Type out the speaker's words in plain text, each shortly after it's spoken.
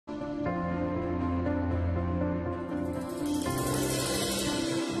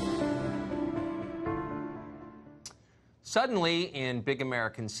Suddenly, in big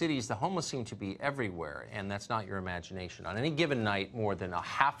American cities, the homeless seem to be everywhere, and that's not your imagination. On any given night, more than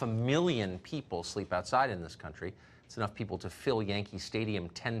 500,000 people sleep outside in this country. It's enough people to fill Yankee Stadium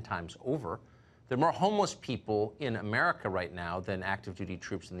 10 times over. There are more homeless people in America right now than active duty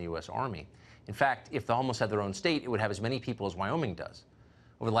troops in the U.S. Army. In fact, if the homeless had their own state, it would have as many people as Wyoming does.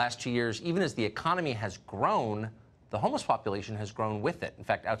 Over the last 2 years, even as the economy has grown, the homeless population has grown with it, in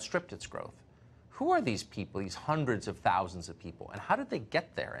fact, outstripped its growth. Who are these people, these hundreds of thousands of people, and how did they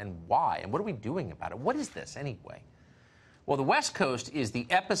get there, and why, and what are we doing about it? What is this, anyway? Well, the West Coast is the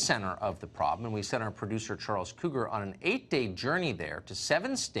epicenter of the problem, and we sent our producer, Charles Cougar, on an 8-day journey there to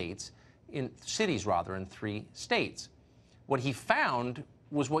 7 cities in 3 states. What he found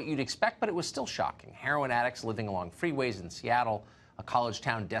was what you'd expect, but it was still shocking. Heroin addicts living along freeways in Seattle, a college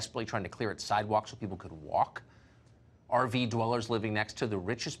town desperately trying to clear its sidewalks so people could walk, RV dwellers living next to the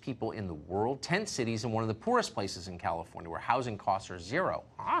richest people in the world, tent cities in one of the poorest places in California where housing costs are zero.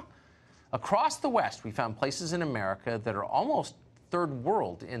 Across the West, we found places in America that are almost third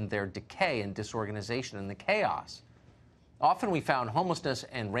world in their decay and disorganization and the chaos. Often we found homelessness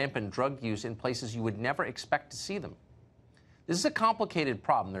and rampant drug use in places you would never expect to see them. This is a complicated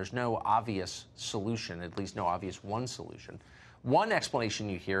problem. There's no obvious solution, at least no obvious one solution. One explanation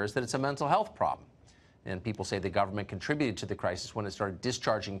you hear is that it's a mental health problem. And people say the government contributed to the crisis when it started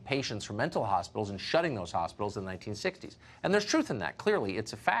discharging patients from mental hospitals and shutting those hospitals in the 1960s. And there's truth in that. Clearly,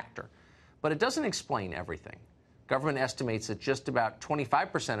 it's a factor. But it doesn't explain everything. Government estimates that just about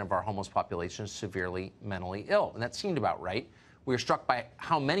 25% of our homeless population is severely mentally ill. And that seemed about right. We were struck by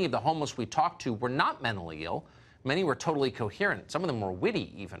how many of the homeless we talked to were not mentally ill. Many were totally coherent. Some of them were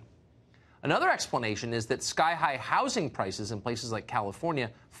witty, even. Another explanation is that sky-high housing prices in places like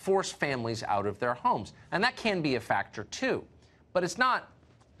California force families out of their homes. And that can be a factor, too. But it's not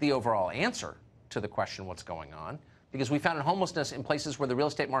the overall answer to the question what's going on, because we found homelessness in places where the real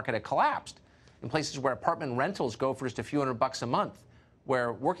estate market had collapsed, in places where apartment rentals go for just a few $100 a month,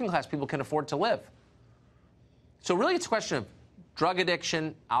 where working-class people can afford to live. So really it's a question of drug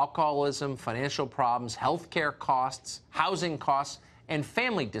addiction, alcoholism, financial problems, healthcare costs, housing costs, and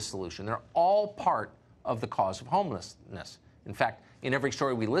family dissolution. They're all part of the cause of homelessness. In fact, in every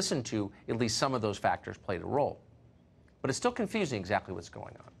story we listen to, at least some of those factors played a role. But it's still confusing exactly what's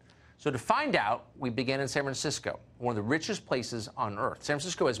going on. So to find out, we began in San Francisco, one of the richest places on earth. San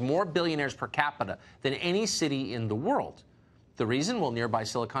Francisco has more billionaires per capita than any city in the world. The reason? Well, nearby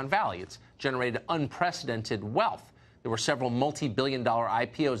Silicon Valley. It's generated unprecedented wealth. There were several multi-billion-dollar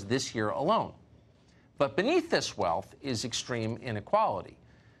IPOs this year alone. But beneath this wealth is extreme inequality.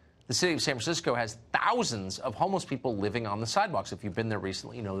 The city of San Francisco has thousands of homeless people living on the sidewalks. If you've been there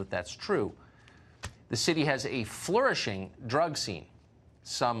recently, you know that that's true. The city has a flourishing drug scene.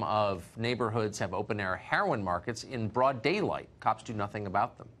 Some of neighborhoods have open-air heroin markets in broad daylight. Cops do nothing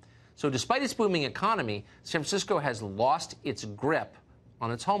about them. So despite its booming economy, San Francisco has lost its grip on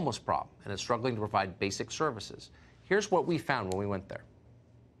its homeless problem and is struggling to provide basic services. Here's what we found when we went there.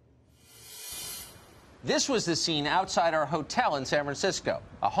 This was the scene outside our hotel in San Francisco.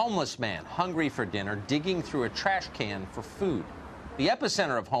 A homeless man, hungry for dinner, digging through a trash can for food. The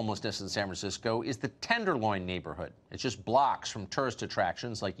epicenter of homelessness in San Francisco is the Tenderloin neighborhood. It's just blocks from tourist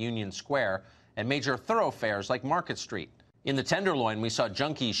attractions like Union Square and major thoroughfares like Market Street. In the Tenderloin, we saw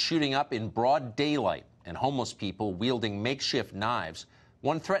junkies shooting up in broad daylight and homeless people wielding makeshift knives.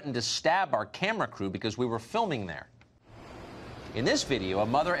 One threatened to stab our camera crew because we were filming there. In this video, a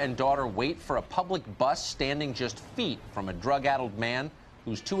mother and daughter wait for a public bus standing just feet from a drug-addled man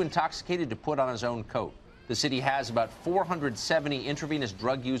who's too intoxicated to put on his own coat. The city has about 470 intravenous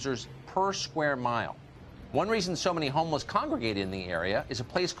drug users per square mile. One reason so many homeless congregate in the area is a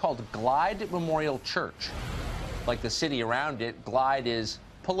place called Glide Memorial Church. Like the city around it, Glide is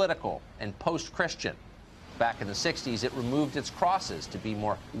political and post-Christian. Back in the 60s, it removed its crosses to be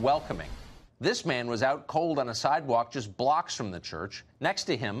more welcoming. This man was out cold on a sidewalk just blocks from the church. Next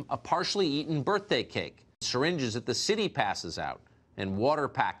to him, a partially eaten birthday cake, syringes that the city passes out, and water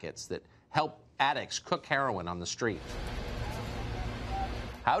packets that help addicts cook heroin on the street.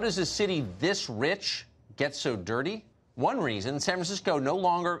 How does a city this rich get so dirty? One reason, San Francisco no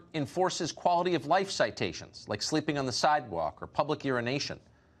longer enforces quality of life citations, like sleeping on the sidewalk or public urination.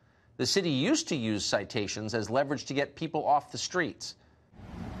 The city used to use citations as leverage to get people off the streets.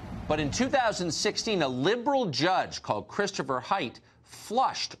 But in 2016, a liberal judge called Christopher Hite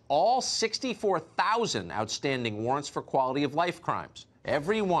flushed all 64,000 outstanding warrants for quality of life crimes,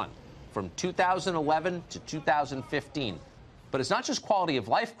 every one, from 2011 to 2015. But it's not just quality of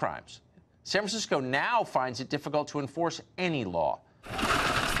life crimes. San Francisco now finds it difficult to enforce any law.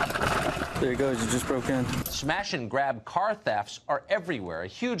 There he goes. He just broke in. Smash and grab car thefts are everywhere, a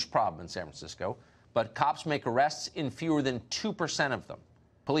huge problem in San Francisco, but cops make arrests in fewer than 2% of them.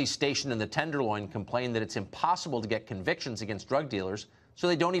 Police stationed in the Tenderloin complain that it's impossible to get convictions against drug dealers, so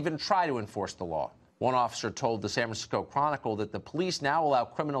they don't even try to enforce the law. One officer told the San Francisco Chronicle that the police now allow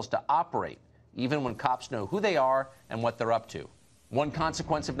criminals to operate, even when cops know who they are and what they're up to. One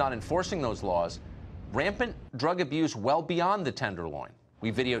consequence of not enforcing those laws, rampant drug abuse well beyond the Tenderloin.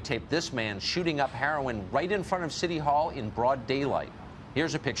 We videotaped this man shooting up heroin right in front of City Hall in broad daylight.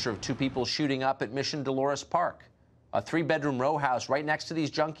 Here's a picture of two people shooting up at Mission Dolores Park. A 3-bedroom row house right next to these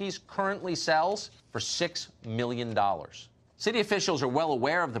junkies currently sells for $6 million. City officials are well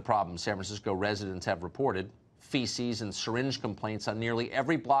aware of the problems San Francisco residents have reported. Feces and syringe complaints on nearly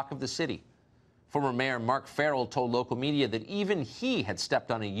every block of the city. Former Mayor Mark Farrell told local media that even he had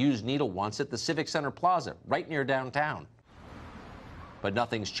stepped on a used needle once at the Civic Center Plaza, right near downtown. But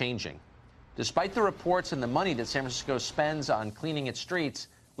nothing's changing. Despite the reports and the money that San Francisco spends on cleaning its streets,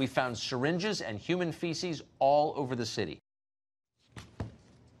 we found syringes and human feces all over the city.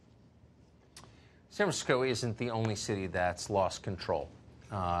 San Francisco isn't the only city that's lost control,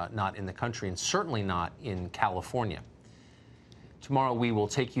 not in the country and certainly not in California. Tomorrow we will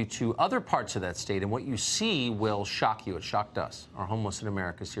take you to other parts of that state, and what you see will shock you. It shocked us. Our Homeless in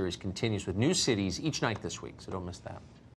America series continues with new cities each night this week, so don't miss that.